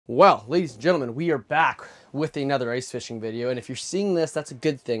Well, ladies and gentlemen, we are back with another ice fishing video, and if you're seeing this, that's a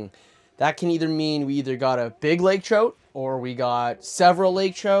good thing. That can either mean we either got a big lake trout, or we got several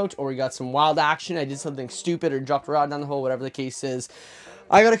lake trout, or we got some wild action. I did something stupid or dropped a rod down the hole, whatever the case is.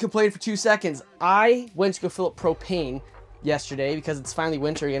 I gotta complain for 2 seconds. I went to go fill up propane yesterday because it's finally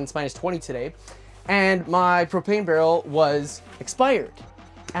winter again. It's minus 20 today, and my propane barrel was expired.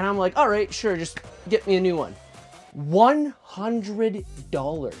 And I'm like, all right, sure, just get me a new one. $100.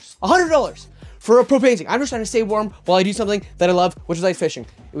 $100 for a propane tank. I'm just trying to stay warm while I do something that I love, which is ice fishing.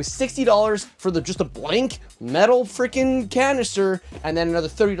 It was $60 for just a blank metal freaking canister, and then another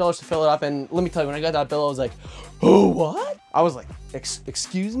 $30 to fill it up. And let me tell you, when I got that bill, I was like, oh, what? I was like,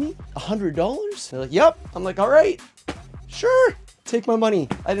 excuse me? $100? They're like, yep. I'm like, all right, sure, take my money.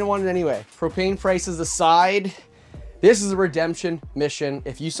 I didn't want it anyway. Propane prices aside, this is a redemption mission.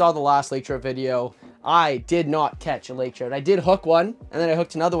 If you saw the last lake trout video, I did not catch a lake trout. I did hook one, and then I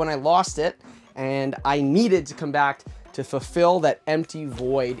hooked another one. I lost it, and I needed to come back to fulfill that empty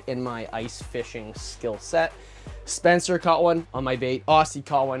void in my ice fishing skill set. Spencer caught one on my bait. Aussie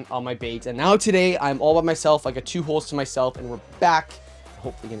caught one on my bait. And now today, I'm all by myself. I got 2 holes to myself, and we're back.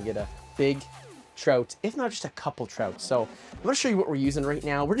 Hopefully gonna get a big trout, if not just a couple trouts. So I'm gonna show you what we're using right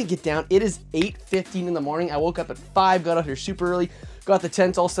now. We're gonna get down. It is 8:15 in the morning. I woke up at 5, got out here super early, got the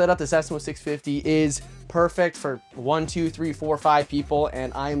tent all set up. This Eskimo 650 is perfect for 1, 2, 3, 4, 5 people,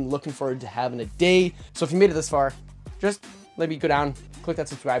 and I'm looking forward to having a day. So if you made it this far, just let me go down, click that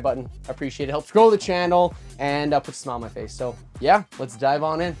subscribe button. I appreciate it. Helps grow the channel and put a smile on my face. So yeah, let's dive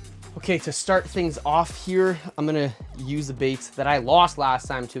on in. Okay, to start things off here, I'm gonna use the baits that I lost last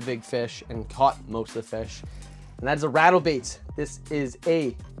time to a big fish and caught most of the fish. And that is a rattle bait. This is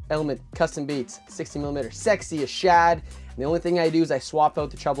a Element Custom Baits, 60mm, sexy as shad. And the only thing I do is I swap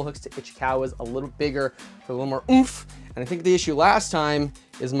out the treble hooks to Ichikawas a little bigger for a little more oomph. And I think the issue last time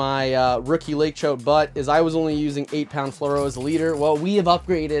is my rookie lake trout butt is I was only using 8-pound fluoro as a leader. Well, we have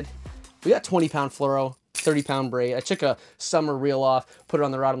upgraded. We got 20-pound fluoro, 30-pound braid. I took a summer reel off, put it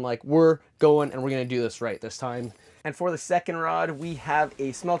on the rod. I'm like, we're going and we're gonna do this right this time. And for the second rod, we have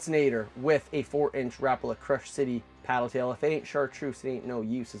a Smeltinator with a 4-inch Rapala Crush City paddle tail. If it ain't chartreuse, it ain't no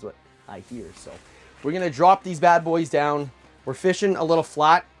use is what I hear. So we're gonna drop these bad boys down. We're fishing a little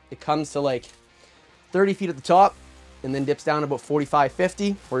flat. It comes to like 30 feet at the top and then dips down about 45,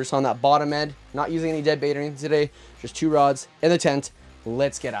 50. We're just on that bottom end, not using any dead bait or anything today, just 2 rods in the tent.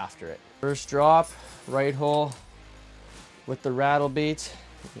 Let's get after it. First drop, right hole with the rattle bait.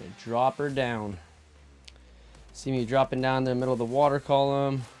 I'm gonna drop her down. See me dropping down the middle of the water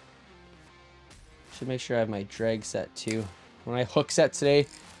column. Should make sure I have my drag set too. When I hook set today,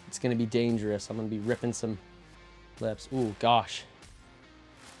 it's gonna be dangerous. I'm gonna be ripping some lips. Ooh, gosh.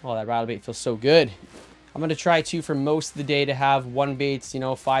 Oh, that rattle bait feels so good. I'm gonna try too for most of the day to have one baits, you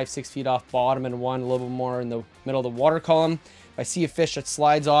know, 5, 6 feet off bottom and one a little bit more in the middle of the water column. If I see a fish that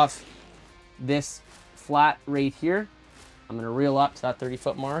slides off this flat right here, I'm gonna reel up to that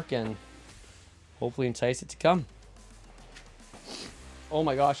 30-foot mark and hopefully entice it to come. Oh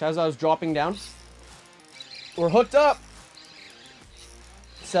my gosh, as I was dropping down, we're hooked up.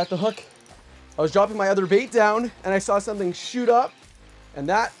 Set the hook. I was dropping my other bait down and I saw something shoot up and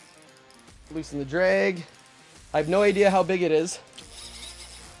that loosened the drag. I have no idea how big it is.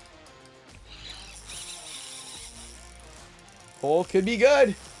 Oh, could be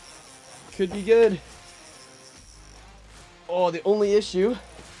good. Could be good. Oh, the only issue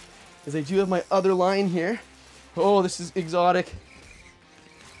is I do have my other line here. Oh, this is exotic.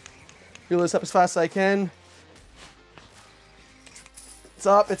 Reel this up as fast as I can. It's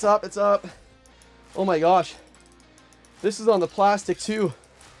up, it's up, it's up. Oh my gosh. This is on the plastic too.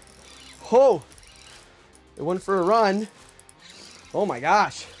 Oh, it went for a run. Oh my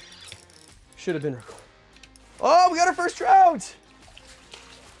gosh. Should have been recorded. Oh, we got our first trout.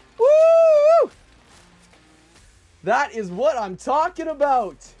 Woo! That is what I'm talking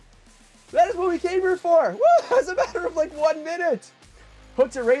about. That is what we came here for. Woo! As a matter of like 1 minute.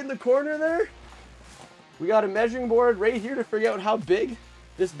 Hooked it right in the corner there. We got a measuring board right here to figure out how big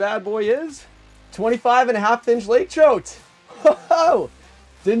this bad boy is. 25.5-inch lake trout. Whoa!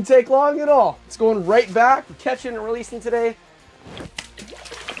 Didn't take long at all. It's going right back. We're catching and releasing today.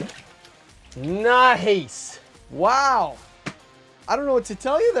 Nice. Wow. I don't know what to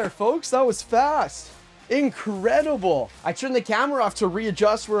tell you there, folks. That was fast. Incredible. I turned the camera off to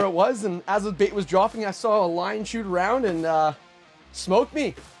readjust where it was, and as the bait was dropping, I saw a line shoot around and smoked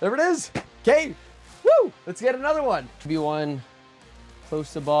me. There it is. Okay. Woo! Let's get another one. Be one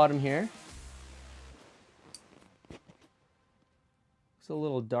close to bottom here. It's a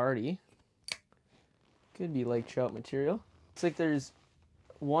little darty. Could be lake trout material. Looks like there's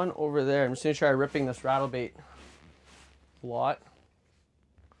one over there. I'm just gonna try ripping this rattle bait a lot.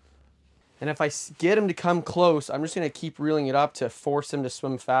 And if I get him to come close, I'm just gonna keep reeling it up to force him to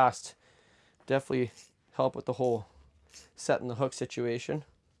swim fast. Definitely help with the whole setting the hook situation.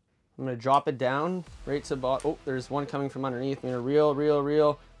 I'm gonna drop it down right to the bottom. Oh, there's one coming from underneath. I'm gonna reel, reel,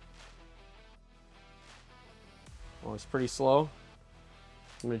 reel. Oh, it's pretty slow.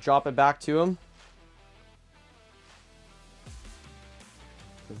 I'm gonna drop it back to him.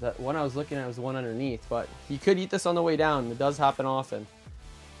 That one I was looking at was the one underneath, but he could eat this on the way down. It does happen often.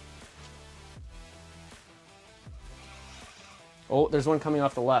 Oh, there's one coming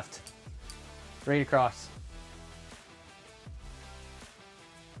off the left. Right across.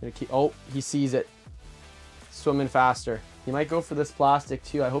 Oh, he sees it. Swimming faster. He might go for this plastic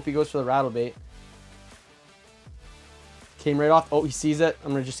too. I hope he goes for the rattle bait. Came right off. Oh, he sees it.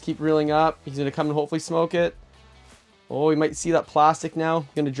 I'm going to just keep reeling up. He's going to come and hopefully smoke it. Oh, he might see that plastic now. I'm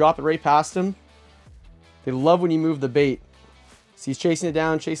going to drop it right past him. They love when you move the bait. So he's chasing it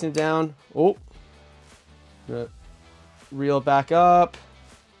down, chasing it down. Oh. Reel it back up.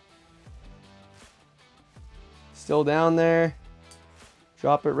 Still down there.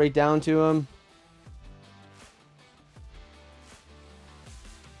 Drop it right down to him.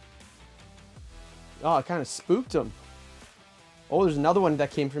 Oh, it kind of spooked him. Oh, there's another one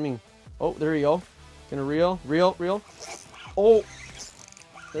that came from me. Oh, there we go. Gonna reel, reel, reel. Oh,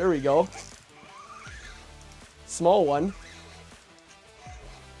 there we go. Small one.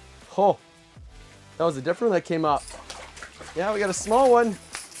 Oh, that was a different one that came up. Yeah, we got a small one.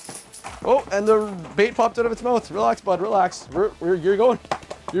 Oh, and the bait popped out of its mouth. Relax, bud, relax. You're going.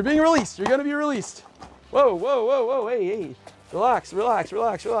 You're being released. You're gonna be released. Whoa, whoa, whoa, whoa, hey, hey. Relax, relax,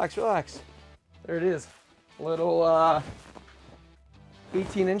 relax, relax, relax. There it is. Little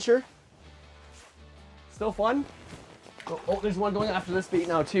 18-incher. Still fun. Oh, there's one going after this bait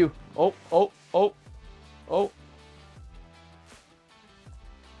now too. Oh, oh, oh, oh.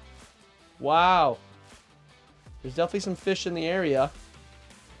 Wow. There's definitely some fish in the area.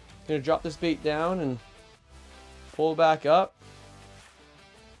 I'm gonna drop this bait down and pull back up.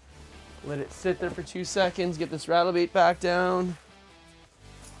 Let it sit there for 2 seconds. Get this rattle bait back down.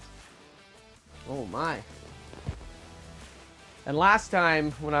 Oh my. And last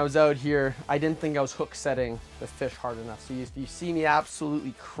time when I was out here, I didn't think I was hook setting the fish hard enough. So if you see me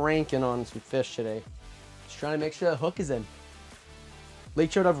absolutely cranking on some fish today, just trying to make sure the hook is in. Lake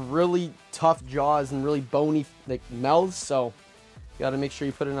trout have really tough jaws and really bony like mouths, so you got to make sure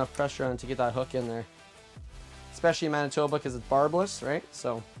you put enough pressure on to get that hook in there. Especially in Manitoba because it's barbless, right?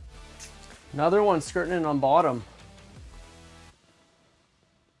 So another one skirting in on bottom.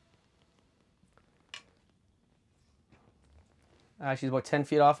 Actually, he's about 10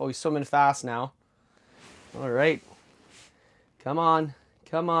 feet off. Oh, he's swimming fast now. All right. Come on.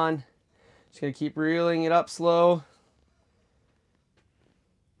 Come on. Just going to keep reeling it up slow.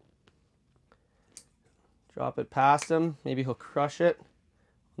 Drop it past him. Maybe he'll crush it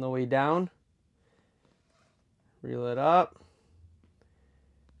on the way down. Reel it up.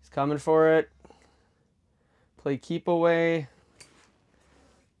 He's coming for it. Play keep away.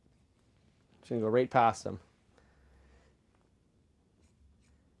 Just going to go right past him.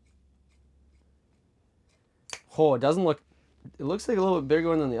 Oh, it doesn't look, it looks like a little bit bigger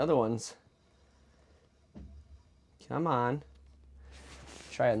one than the other ones. Come on.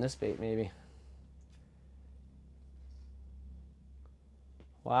 Try on this bait maybe.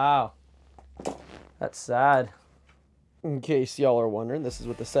 Wow. That's sad. In case y'all are wondering, this is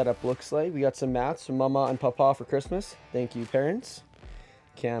what the setup looks like. We got some mats from Mama and Papa for Christmas. Thank you, parents.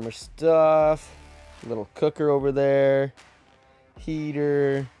 Camera stuff. Little cooker over there.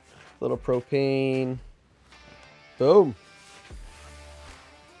 Heater. Little propane. Boom.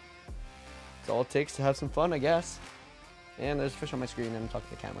 That's all it takes to have some fun, I guess. And there's fish on my screen and I'm talking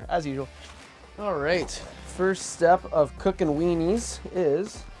to the camera, as usual. All right, first step of cooking weenies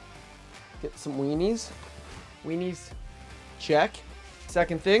is get some weenies. Weenies, check.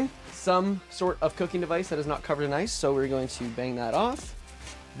 Second thing, some sort of cooking device that is not covered in ice, so we're going to bang that off.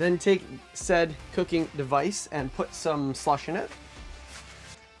 Then take said cooking device and put some slush in it.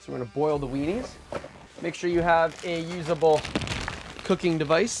 So we're gonna boil the weenies. Make sure you have a usable cooking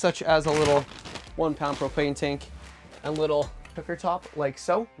device, such as a little 1 pound propane tank and little cooker top like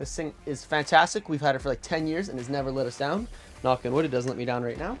so. This thing is fantastic. We've had it for like 10 years and has never let us down. Knock on wood, it doesn't let me down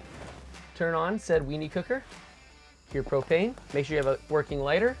right now. Turn on said weenie cooker. Your propane. Make sure you have a working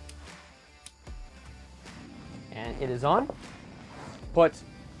lighter. And it is on. Put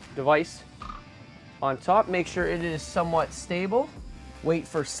device on top. Make sure it is somewhat stable. Wait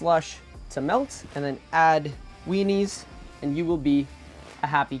for slush to melt and then add weenies and you will be a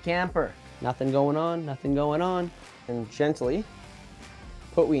happy camper. Nothing going on, nothing going on. And gently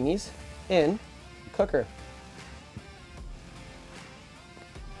put weenies in cooker.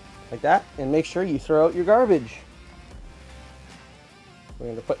 Like that, and make sure you throw out your garbage. We're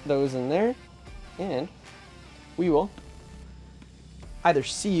going to put those in there, and we will either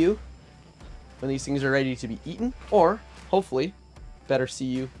see you when these things are ready to be eaten, or hopefully better see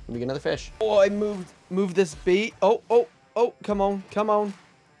you when we get another fish. Oh, I moved this bait. Oh, come on, come on.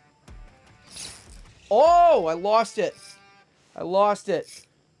 Oh, I lost it. I lost it.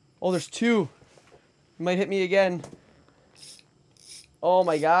 Oh, there's two. You might hit me again. Oh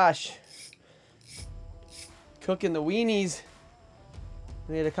my gosh. Cooking the weenies.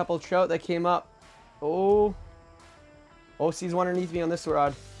 We had a couple of trout that came up. Oh. Oh, sees one underneath me on this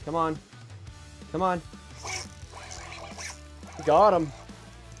rod. Come on. Come on. Got him.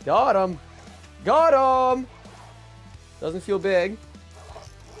 Got him. Got him. Doesn't feel big.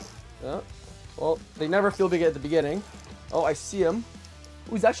 Oh. Well, they never feel big at the beginning. Oh, I see him.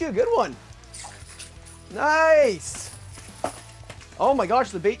 Ooh, he's actually a good one. Nice. Oh my gosh,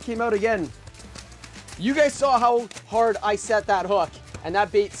 the bait came out again. You guys saw how hard I set that hook, and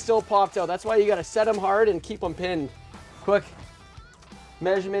that bait still popped out. That's why you gotta set them hard and keep them pinned. Quick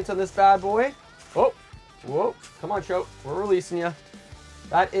measurements on this bad boy. Oh, whoa, come on, Trout. We're releasing you.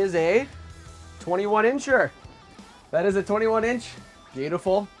 That is a 21 incher. That is a 21 inch.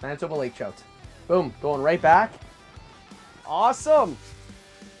 Beautiful Manitoba lake trout. Boom, going right back. Awesome.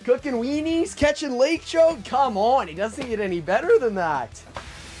 Cooking weenies, catching lake trout. Come on, it doesn't get any better than that.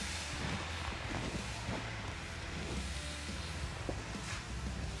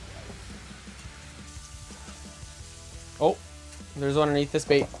 Oh, there's one underneath this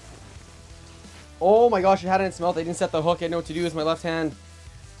bait. Oh my gosh, it had it in its mouth. I didn't set the hook. I didn't know what to do with my left hand.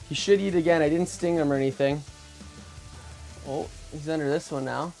 He should eat again. I didn't sting him or anything. Oh, he's under this one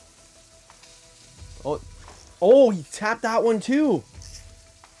now. Oh, he tapped that one too.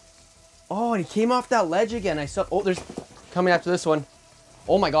 Oh, and he came off that ledge again. I saw. Oh, there's coming after this one.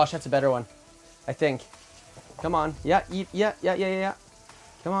 Oh my gosh, that's a better one, I think. Come on. Yeah, eat. Yeah.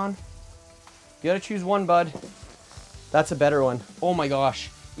 Come on. You gotta choose one, bud. That's a better one. Oh my gosh.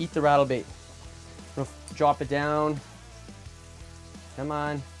 Eat the rattle bait. I'm gonna drop it down. Come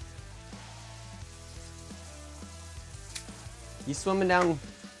on. He's swimming down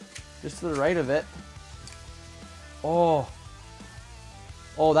just to the right of it. Oh.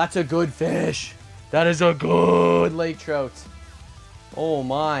 Oh, that's a good fish. That is a good lake trout. Oh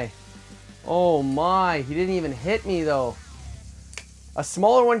my. Oh my. He didn't even hit me though. A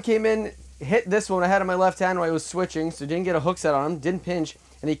smaller one came in, hit this one I had in my left hand while I was switching, so didn't get a hook set on him, didn't pinch,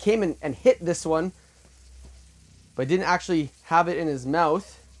 and he came in and hit this one, but didn't actually have it in his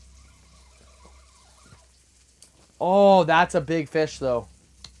mouth. Oh, that's a big fish though.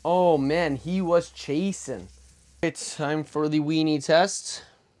 Oh man, he was chasing. It's time for the weenie test.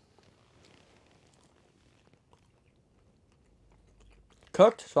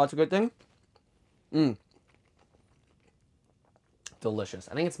 Cooked, so that's a good thing. Delicious.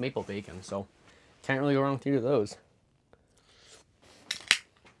 I think it's maple bacon, so can't really go wrong with either of those.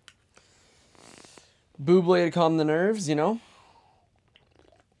 Buble to calm the nerves, you know.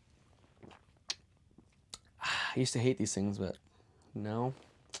 I used to hate these things, but no,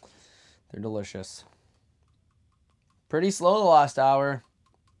 they're delicious. Pretty slow the last hour.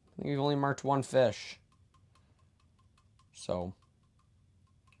 I think we've only marked one fish. So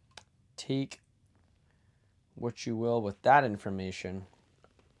take what you will with that information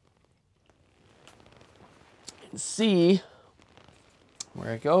and see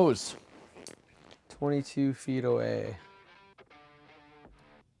where it goes. 22 feet away.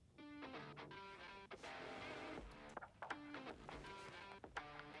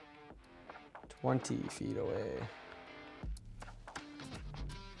 $20 feet away.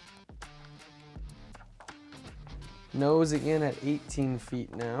 Nosing in at 18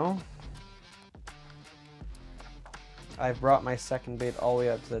 feet now. I've brought my second bait all the way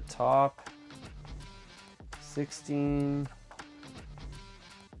up to the top. 16.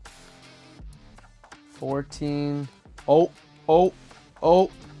 14. Oh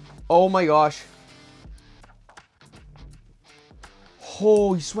my gosh.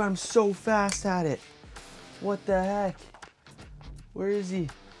 Oh, he swam so fast at it. What the heck? Where is he?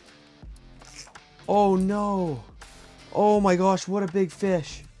 Oh no. Oh my gosh, what a big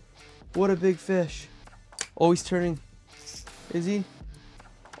fish. What a big fish. Oh, he's turning. Is he?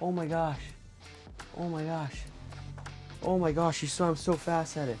 Oh my gosh. Oh my gosh. Oh my gosh, he swam so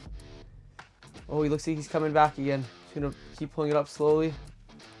fast at it. Oh, he looks like he's coming back again. He's gonna keep pulling it up slowly.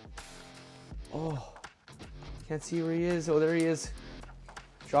 Oh. Can't see where he is. Oh, there he is.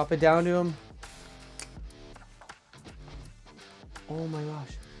 Drop it down to him. Oh my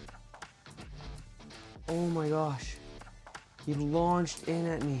gosh. Oh my gosh. He launched in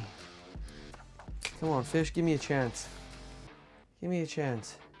at me. Come on, fish, give me a chance. Give me a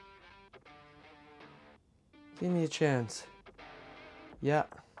chance. Give me a chance. Yeah.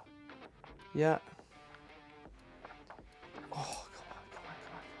 Yeah. Oh, come on, come on,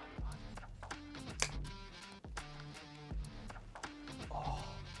 come on, come on, come on. Oh,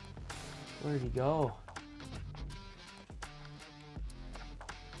 where'd he go?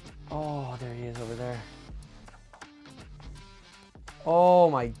 Oh, there he is over there. Oh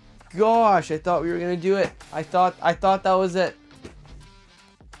my gosh, I thought we were gonna do it. I thought that was it.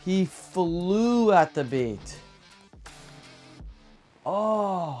 He flew at the bait.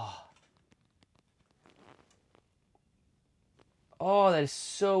 Oh. Oh, that is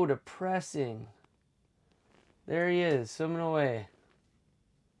so depressing. There he is, swimming away.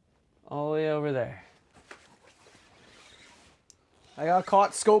 All the way over there. I got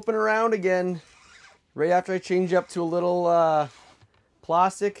caught scoping around again. Right after I changed up to a little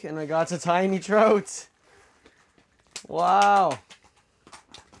plastic, and I got a tiny trout. Wow.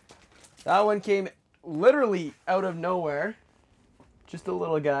 That one came literally out of nowhere. Just a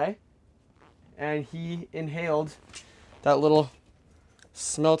little guy. And he inhaled that little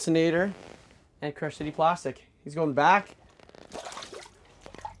smeltinator and crushed city plastic. He's going back.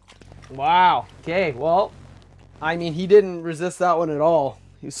 Wow. Okay, well, I mean, he didn't resist that one at all.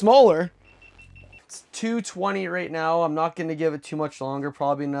 He was smaller. It's 2:20 right now. I'm not going to give it too much longer,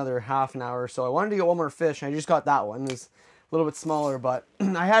 probably another half an hour or so. I wanted to get one more fish, and I just got that one. It was a little bit smaller, but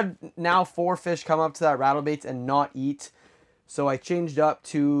I had now 4 fish come up to that rattle bait and not eat. So I changed up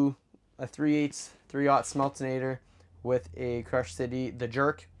to a 3/8 3/0 smeltinator with a Crush City, the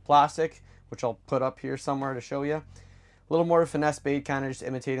Jerk plastic, which I'll put up here somewhere to show you. A little more finesse bait, kind of just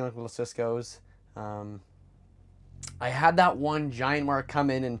imitating like little Cisco's. I had that one giant mark come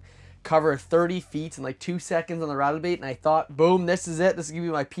in and cover 30 feet in like 2 seconds on the rattle bait, and I thought, boom, this is it. This is going to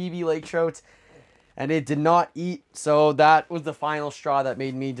be my PB lake trout. And it did not eat, so that was the final straw that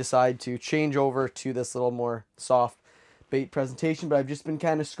made me decide to change over to this little more soft bait presentation. But I've just been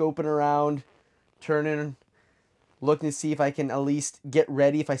kind of scoping around, turning, looking to see if I can at least get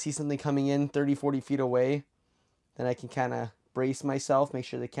ready. If I see something coming in 30, 40 feet away, then I can kind of brace myself, make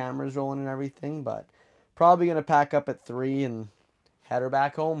sure the camera's rolling and everything. But probably going to pack up at 3 and head her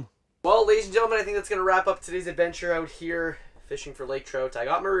back home. Well, ladies and gentlemen, I think that's going to wrap up today's adventure out here fishing for lake trout. I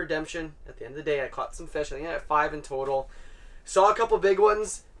got my redemption at the end of the day. I caught some fish. I think I had 5 in total. Saw a couple big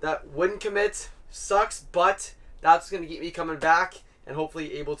ones that wouldn't commit. Sucks, but that's going to keep me coming back and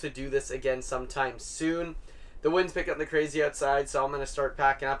hopefully able to do this again sometime soon. The wind's picking up the crazy outside, so I'm going to start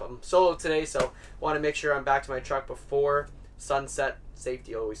packing up. I'm solo today, so want to make sure I'm back to my truck before sunset.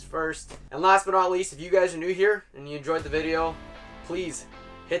 Safety always first. And last but not least, if you guys are new here and you enjoyed the video, please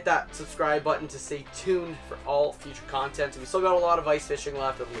hit that subscribe button to stay tuned for all future content. We still got a lot of ice fishing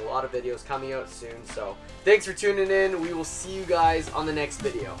left. There'll be a lot of videos coming out soon. So thanks for tuning in. We will see you guys on the next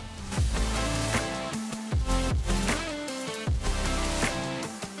video.